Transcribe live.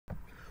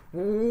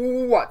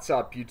What's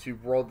up,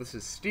 YouTube world? This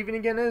is Steven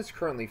again, and it's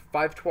currently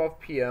 5:12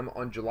 p.m.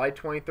 on July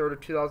 23rd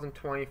of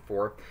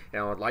 2024,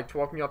 and I would like to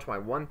welcome you all to my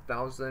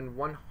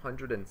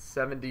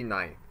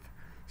 1179th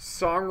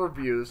song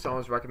review. The song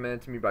was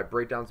recommended to me by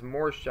Breakdowns and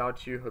More. Shout out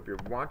to you. Hope you're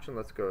watching.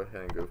 Let's go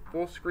ahead and go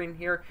full screen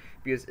here,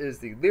 because it is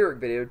the lyric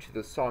video to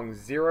the song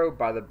Zero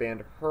by the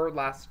band Her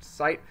Last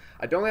Sight.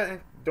 I don't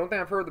think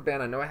I've heard the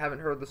band. I know I haven't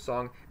heard the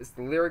song. It's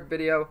the lyric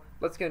video.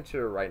 Let's get into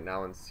it right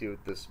now and see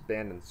what this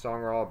band and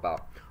song are all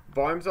about.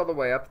 Volume's all the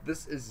way up.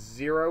 This is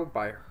Zero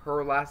by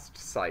Her Last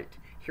Sight.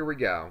 Here we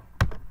go.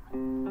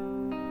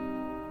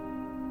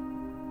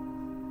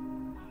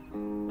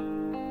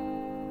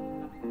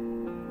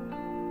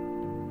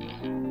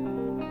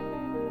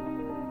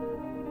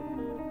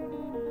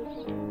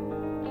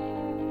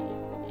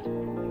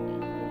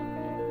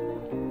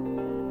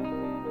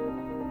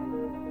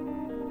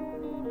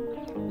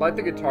 Like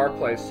the guitar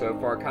plays so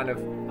far, kind of,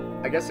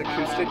 I guess,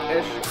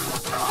 acoustic-ish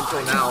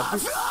until now.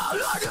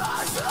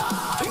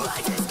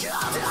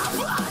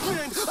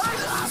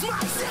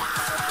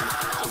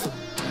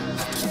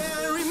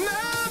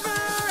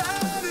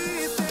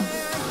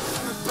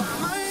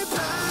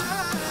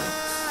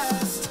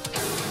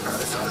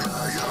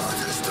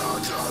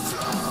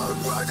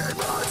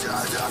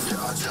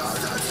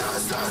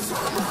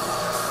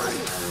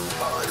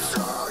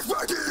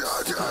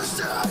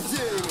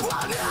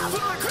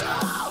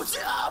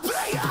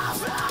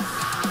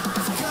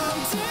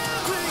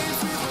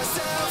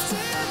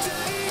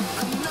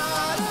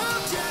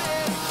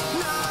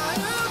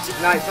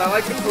 Nice, I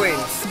like the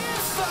cleans.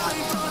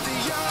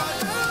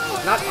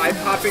 Not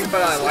eye-popping,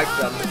 but I like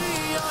them.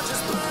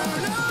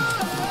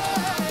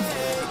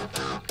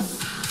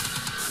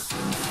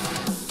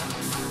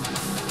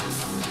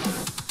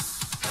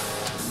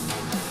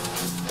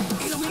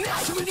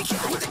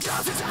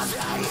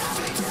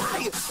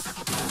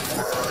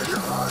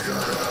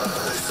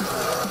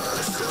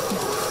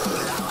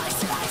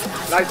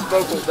 Nice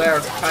vocals there,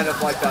 kind of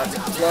like that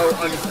slow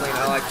unclean,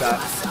 I like that.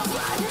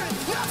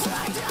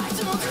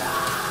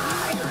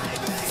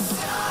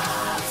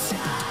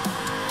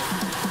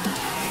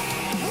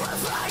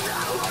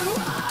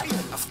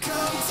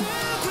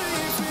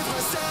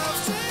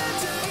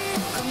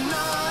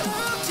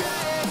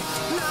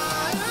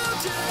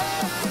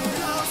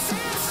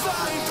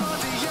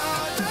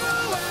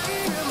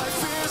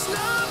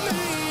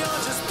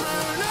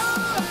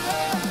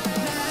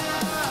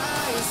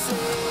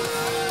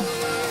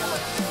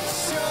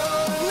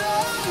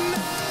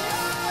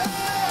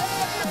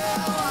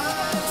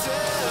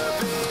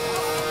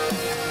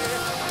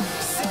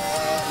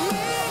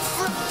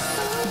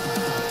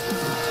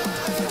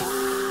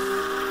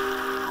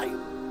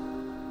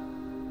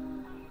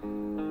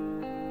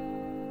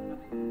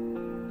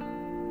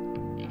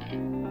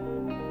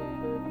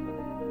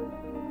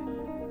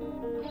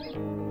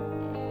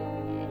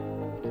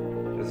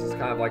 This is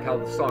kind of like how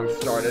the song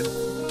started.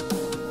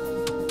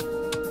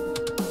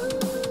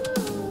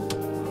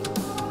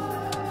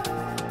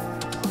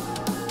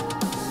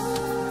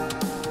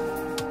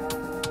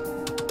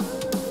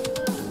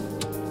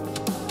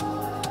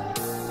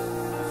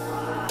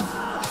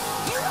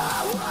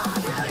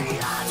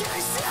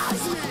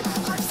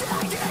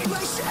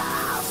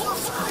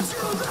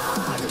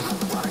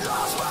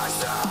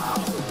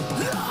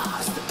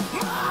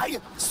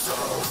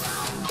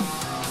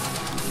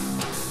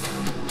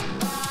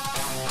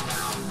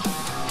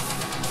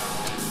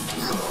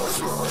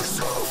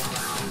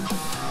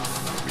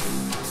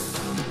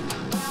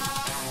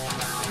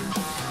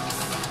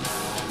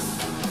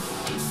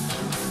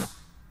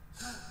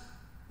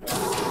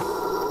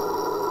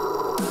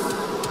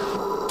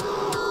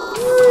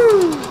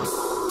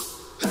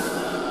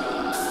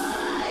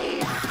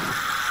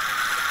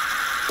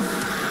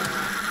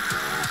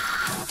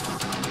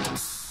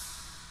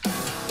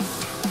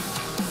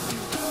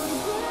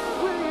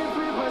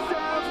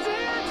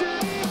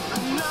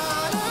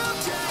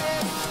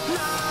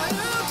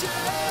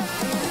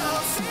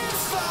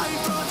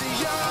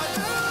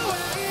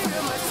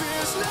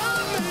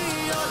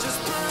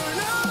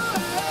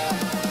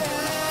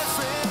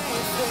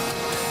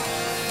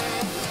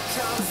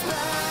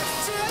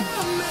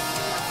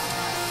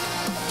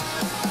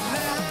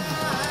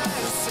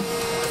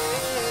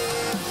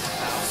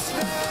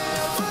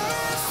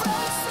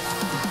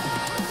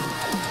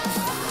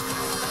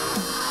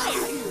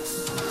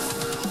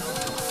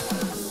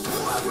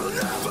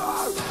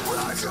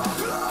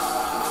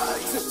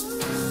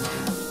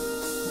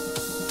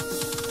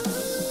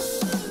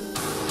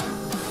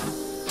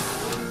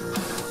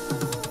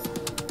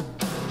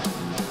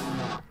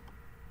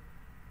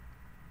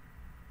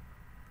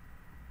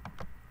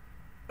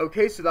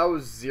 Okay, so that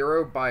was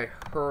Zero by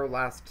Her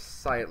Last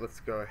Sight.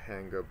 Let's go ahead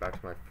and go back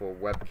to my full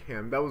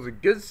webcam. That was a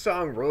good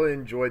song. Really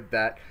enjoyed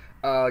that.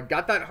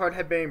 Got that hard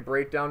headbanging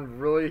breakdown.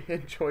 Really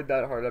enjoyed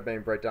that hard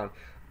headbanging breakdown.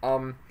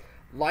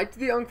 Liked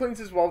the uncleans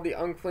as well. The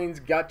uncleans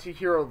got to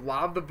hear a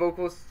lot of the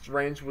vocalist's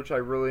range, which I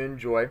really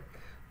enjoy.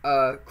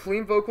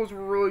 Clean vocals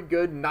were really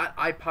good. Not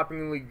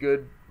eye-poppingly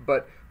good,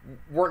 but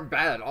weren't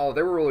bad at all.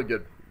 They were really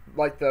good.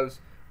 Like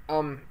those.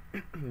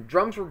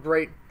 Drums were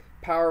great,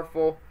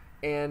 powerful,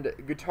 and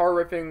guitar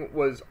riffing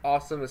was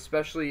awesome,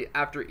 especially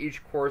after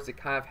each chorus. It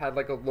kind of had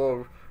like a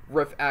little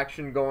riff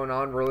action going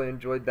on. Really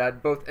enjoyed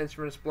that. Both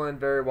instruments blend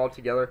very well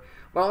together.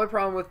 My only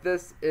problem with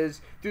this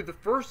is through the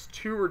first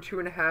 2 or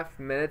 2.5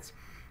 minutes,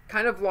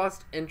 kind of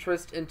lost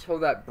interest until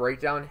that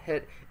breakdown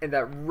hit and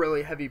that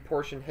really heavy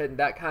portion hit, and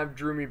that kind of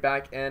drew me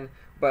back in.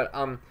 But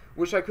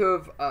wish I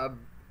could have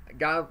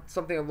got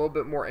something a little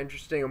bit more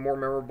interesting and more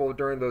memorable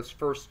during those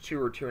first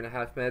 2 or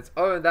 2.5 minutes.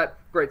 Other than that,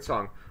 great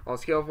song. On a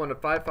scale of 1 to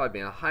 5, 5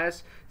 being the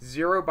highest,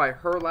 0 by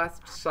Her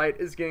Last Sight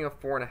is getting a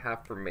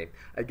 4.5 from me.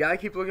 I gotta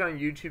keep looking on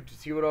YouTube to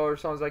see what other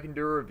songs I can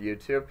do a review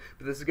to,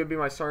 but this is gonna be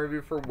my song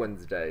review for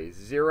Wednesday.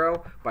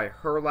 0 by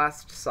Her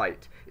Last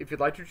Sight. If you'd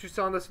like to choose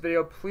on this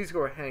video, please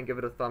go ahead and give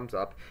it a thumbs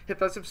up, hit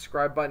that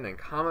subscribe button, and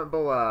comment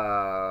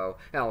below.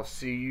 And I'll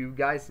see you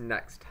guys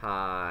next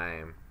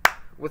time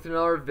with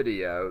another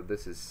video.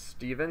 This is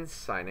Steven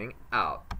signing out.